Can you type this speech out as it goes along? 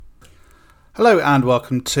Hello and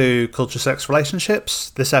welcome to Culture, Sex, Relationships.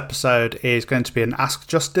 This episode is going to be an Ask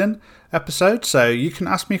Justin episode, so you can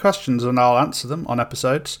ask me questions and I'll answer them on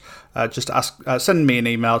episodes. Send me an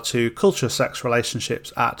email to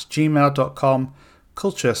culturesexrelationships@gmail.com,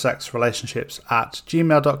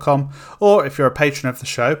 culturesexrelationships@gmail.com, or if you're a patron of the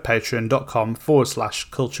show,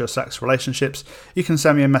 patreon.com/culturesexrelationships, you can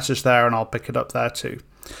send me a message there and I'll pick it up there too.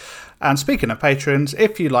 And speaking of patrons,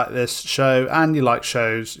 if you like this show and you like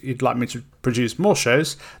shows, you'd like me to produce more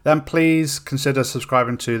shows, then please consider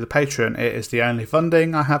subscribing to the Patreon. It is the only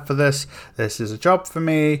funding I have for this. This is a job for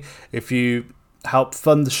me. If you help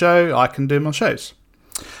fund the show, I can do more shows.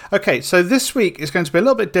 Okay, so this week is going to be a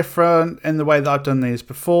little bit different in the way that I've done these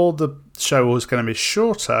before. The show was going to be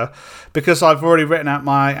shorter because I've already written out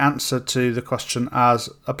my answer to the question as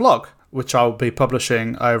a blog, which I will be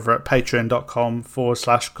publishing over at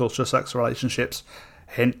patreon.com/culturesexrelationships.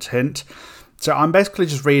 Hint, hint. So I'm basically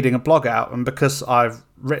just reading a blog out, and because I've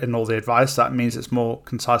written all the advice, that means it's more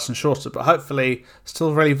concise and shorter, but hopefully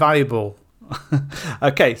still really valuable.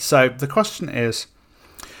 Okay, so the question is,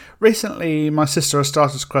 recently my sister has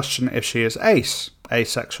started to question if she is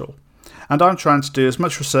asexual. And I'm trying to do as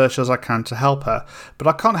much research as I can to help her, but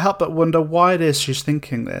I can't help but wonder why it is she's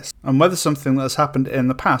thinking this, and whether something that has happened in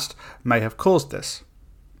the past may have caused this.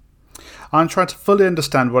 I'm trying to fully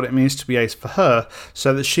understand what it means to be ace for her,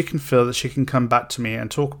 so that she can feel that she can come back to me and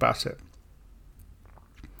talk about it.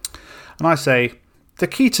 And I say, the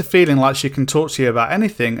key to feeling like she can talk to you about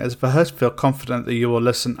anything is for her to feel confident that you will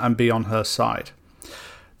listen and be on her side.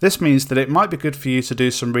 This means that it might be good for you to do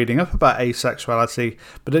some reading up about asexuality,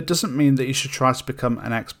 but it doesn't mean that you should try to become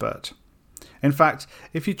an expert. In fact,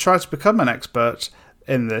 if you try to become an expert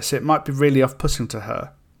in this, it might be really off-putting to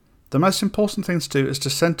her. The most important thing to do is to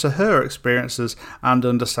centre her experiences and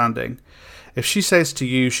understanding. If she says to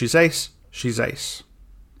you she's ace, she's ace.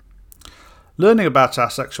 Learning about our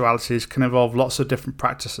sexualities can involve lots of different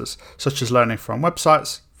practices, such as learning from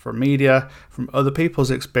websites, from media, from other people's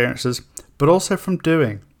experiences, but also from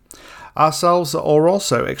doing. Ourselves are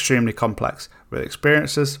also extremely complex, with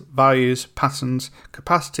experiences, values, patterns,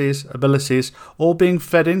 capacities, abilities, all being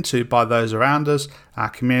fed into by those around us, our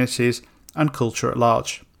communities, and culture at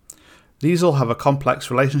large. These all have a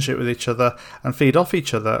complex relationship with each other and feed off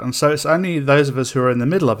each other, and so it's only those of us who are in the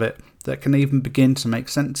middle of it that can even begin to make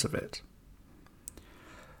sense of it.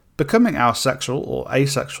 Becoming our sexual or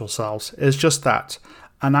asexual selves is just that,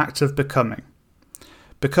 an act of becoming.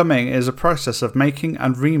 Becoming is a process of making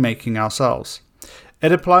and remaking ourselves.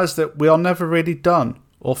 It implies that we are never really done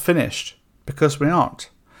or finished, because we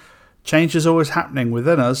aren't. Change is always happening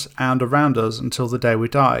within us and around us until the day we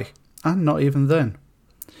die, and not even then.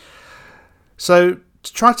 So,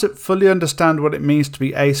 to try to fully understand what it means to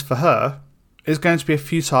be ace for her is going to be a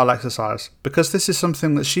futile exercise, because this is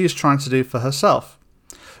something that she is trying to do for herself.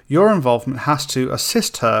 Your involvement has to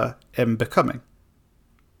assist her in becoming.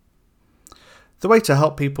 The way to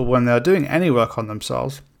help people when they are doing any work on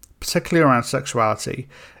themselves, particularly around sexuality,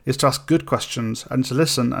 is to ask good questions and to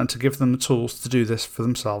listen and to give them the tools to do this for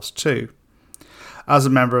themselves too. As a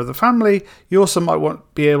member of the family, you also might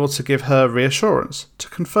be able to give her reassurance, to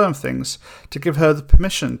confirm things, to give her the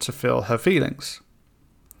permission to feel her feelings.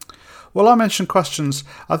 While I mention questions,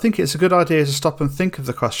 I think it's a good idea to stop and think of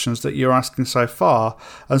the questions that you're asking so far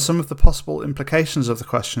and some of the possible implications of the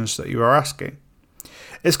questions that you are asking.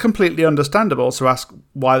 It's completely understandable to ask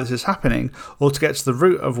why this is happening or to get to the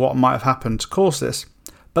root of what might have happened to cause this,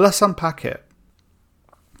 but let's unpack it.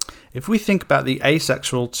 If we think about the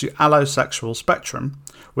asexual to allosexual spectrum,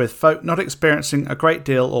 with folk not experiencing a great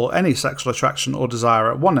deal or any sexual attraction or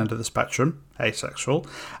desire at one end of the spectrum, asexual,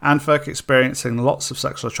 and folk experiencing lots of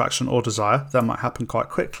sexual attraction or desire, that might happen quite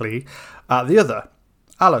quickly, at the other,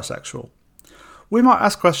 allosexual. We might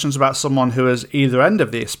ask questions about someone who is either end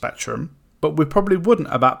of the spectrum, but we probably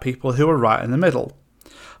wouldn't about people who are right in the middle.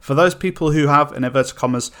 For those people who have, in inverted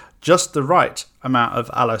commas, just the right amount of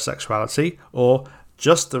allosexuality or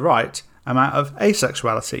just the right amount of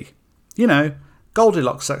asexuality. You know,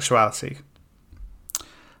 Goldilocks sexuality.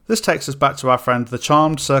 This takes us back to our friend The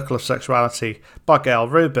Charmed Circle of Sexuality by Gail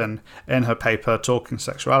Rubin in her paper Talking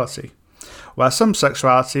Sexuality, where some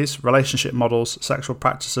sexualities, relationship models, sexual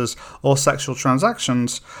practices or sexual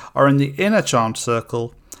transactions are in the inner charmed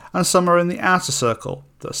circle and some are in the outer circle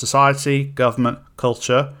that society, government,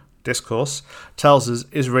 culture, discourse tells us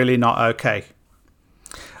is really not okay.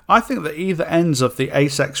 I think that either ends of the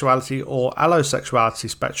asexuality or allosexuality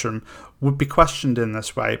spectrum would be questioned in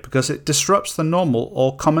this way because it disrupts the normal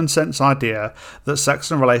or common sense idea that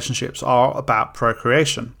sex and relationships are about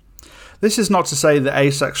procreation. This is not to say that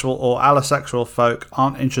asexual or allosexual folk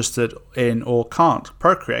aren't interested in or can't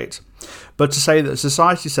procreate, but to say that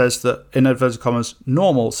society says that, in inverted commas,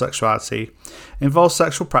 normal sexuality involves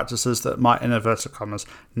sexual practices that might, in inverted commas,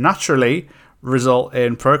 naturally result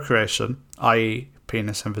in procreation, i.e.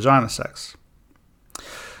 penis and vagina sex.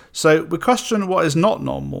 So we question what is not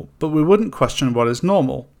normal, but we wouldn't question what is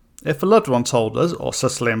normal. If a loved one told us, or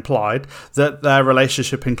subtly implied, that their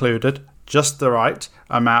relationship included just the right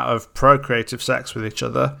amount of procreative sex with each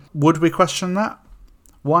other, would we question that?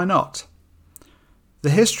 Why not? The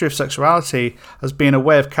history of sexuality has been a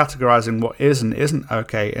way of categorising what is and isn't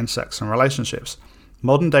okay in sex and relationships.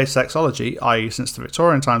 Modern day sexology, i.e. since the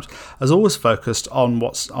Victorian times, has always focused on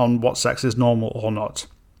what sex is normal or not,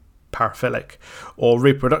 paraphilic, or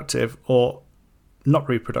reproductive or not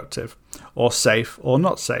reproductive, or safe or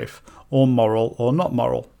not safe, or moral or not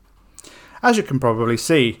moral. As you can probably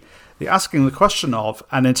see, the asking the question of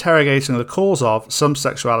and interrogating the cause of some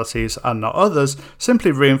sexualities and not others simply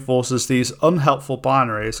reinforces these unhelpful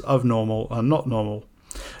binaries of normal and not normal.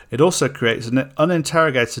 It also creates an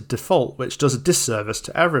uninterrogated default which does a disservice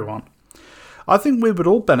to everyone. I think we would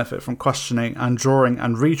all benefit from questioning and drawing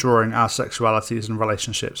and redrawing our sexualities and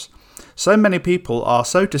relationships. So many people are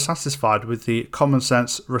so dissatisfied with the common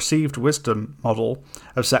sense received wisdom model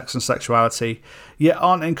of sex and sexuality, yet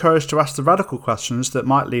aren't encouraged to ask the radical questions that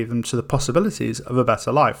might lead them to the possibilities of a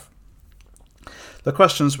better life. The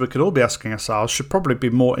questions we could all be asking ourselves should probably be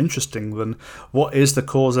more interesting than what is the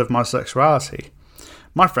cause of my sexuality.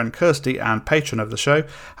 My friend Kirsty, and patron of the show,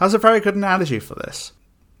 has a very good analogy for this.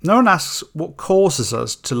 No one asks what causes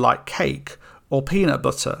us to like cake, or peanut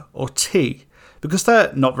butter, or tea, because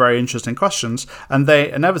they're not very interesting questions, and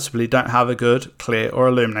they inevitably don't have a good, clear, or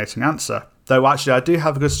illuminating answer. Though actually I do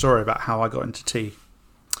have a good story about how I got into tea.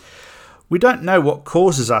 We don't know what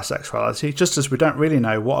causes our sexuality, just as we don't really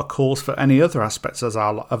know what a cause for any other aspects of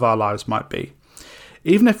our lives might be.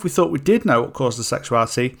 Even if we thought we did know what caused the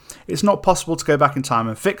sexuality, it's not possible to go back in time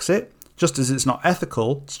and fix it, just as it's not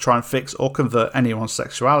ethical to try and fix or convert anyone's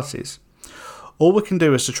sexualities. All we can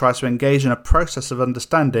do is to try to engage in a process of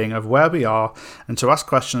understanding of where we are and to ask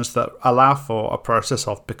questions that allow for a process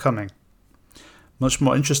of becoming. Much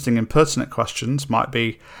more interesting and pertinent questions might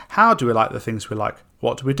be, how do we like the things we like?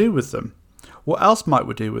 What do we do with them? What else might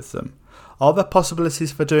we do with them? Are there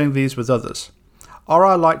possibilities for doing these with others? Are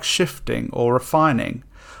our likes shifting or refining?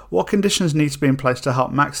 What conditions need to be in place to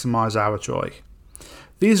help maximise our joy?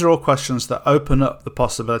 These are all questions that open up the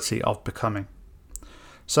possibility of becoming.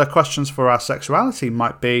 So questions for our sexuality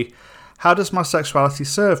might be, how does my sexuality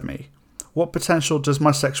serve me? What potential does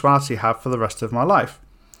my sexuality have for the rest of my life?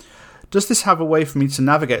 Does this have a way for me to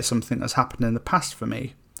navigate something that's happened in the past for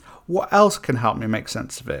me? What else can help me make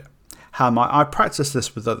sense of it? How might I practice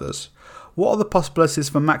this with others? What are the possibilities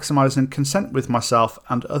for maximising consent with myself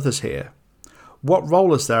and others here? What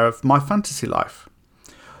role is there of my fantasy life?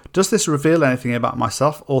 Does this reveal anything about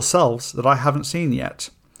myself or selves that I haven't seen yet?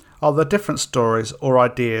 Are there different stories or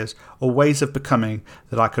ideas or ways of becoming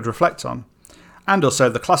that I could reflect on? And also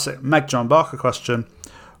the classic Meg John Barker question,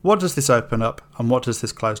 what does this open up and what does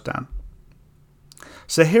this close down?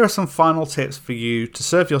 So here are some final tips for you to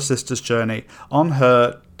serve your sister's journey on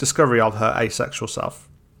her discovery of her asexual self.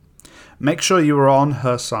 Make sure you are on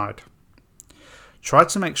her side. Try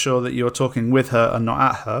to make sure that you are talking with her and not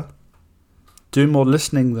at her. Do more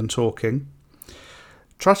listening than talking.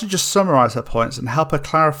 Try to just summarise her points and help her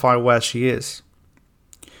clarify where she is.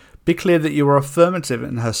 Be clear that you are affirmative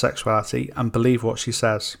in her sexuality and believe what she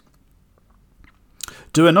says.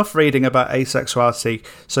 Do enough reading about asexuality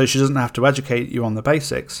so she doesn't have to educate you on the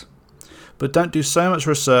basics. But don't do so much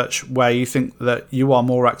research where you think that you are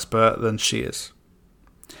more expert than she is.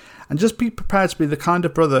 And just be prepared to be the kind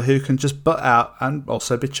of brother who can just butt out and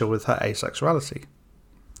also be chill with her asexuality.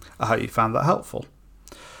 I hope you found that helpful.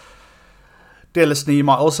 Dear listener, you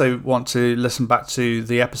might also want to listen back to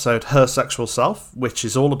the episode Her Sexual Self, which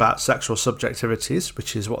is all about sexual subjectivities,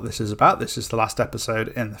 which is what this is about. This is the last episode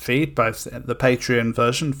in the feed, both the Patreon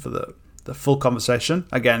version for the full conversation.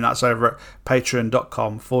 Again, that's over at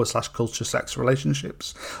patreon.com/culture sex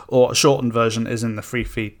relationships, or a shortened version is in the free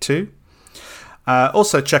feed too.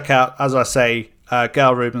 Also check out, as I say,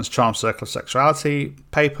 Gail Rubin's Charm Circle of Sexuality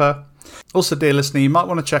paper. Also, dear listener, you might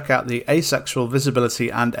want to check out the Asexual Visibility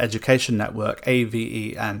and Education Network,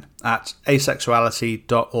 AVEN, at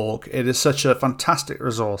asexuality.org. It is such a fantastic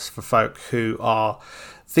resource for folk who are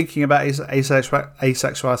thinking about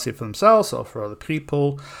asexuality for themselves or for other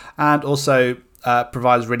people, and also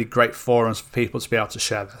provides really great forums for people to be able to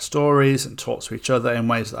share their stories and talk to each other in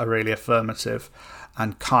ways that are really affirmative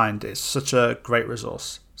and kind. It's such a great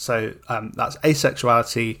resource. So that's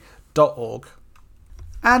asexuality.org.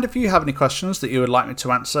 And if you have any questions that you would like me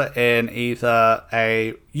to answer in either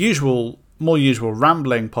a usual more usual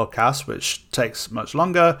rambling podcasts, which takes much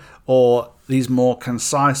longer, or these more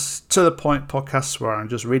concise, to the point podcasts where I'm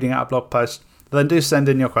just reading out a blog post, then do send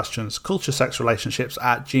in your questions,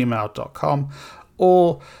 culturesexrelationships@gmail.com,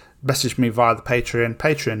 or message me via the Patreon,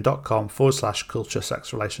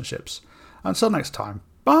 patreon.com/culturesexrelationships. Until next time.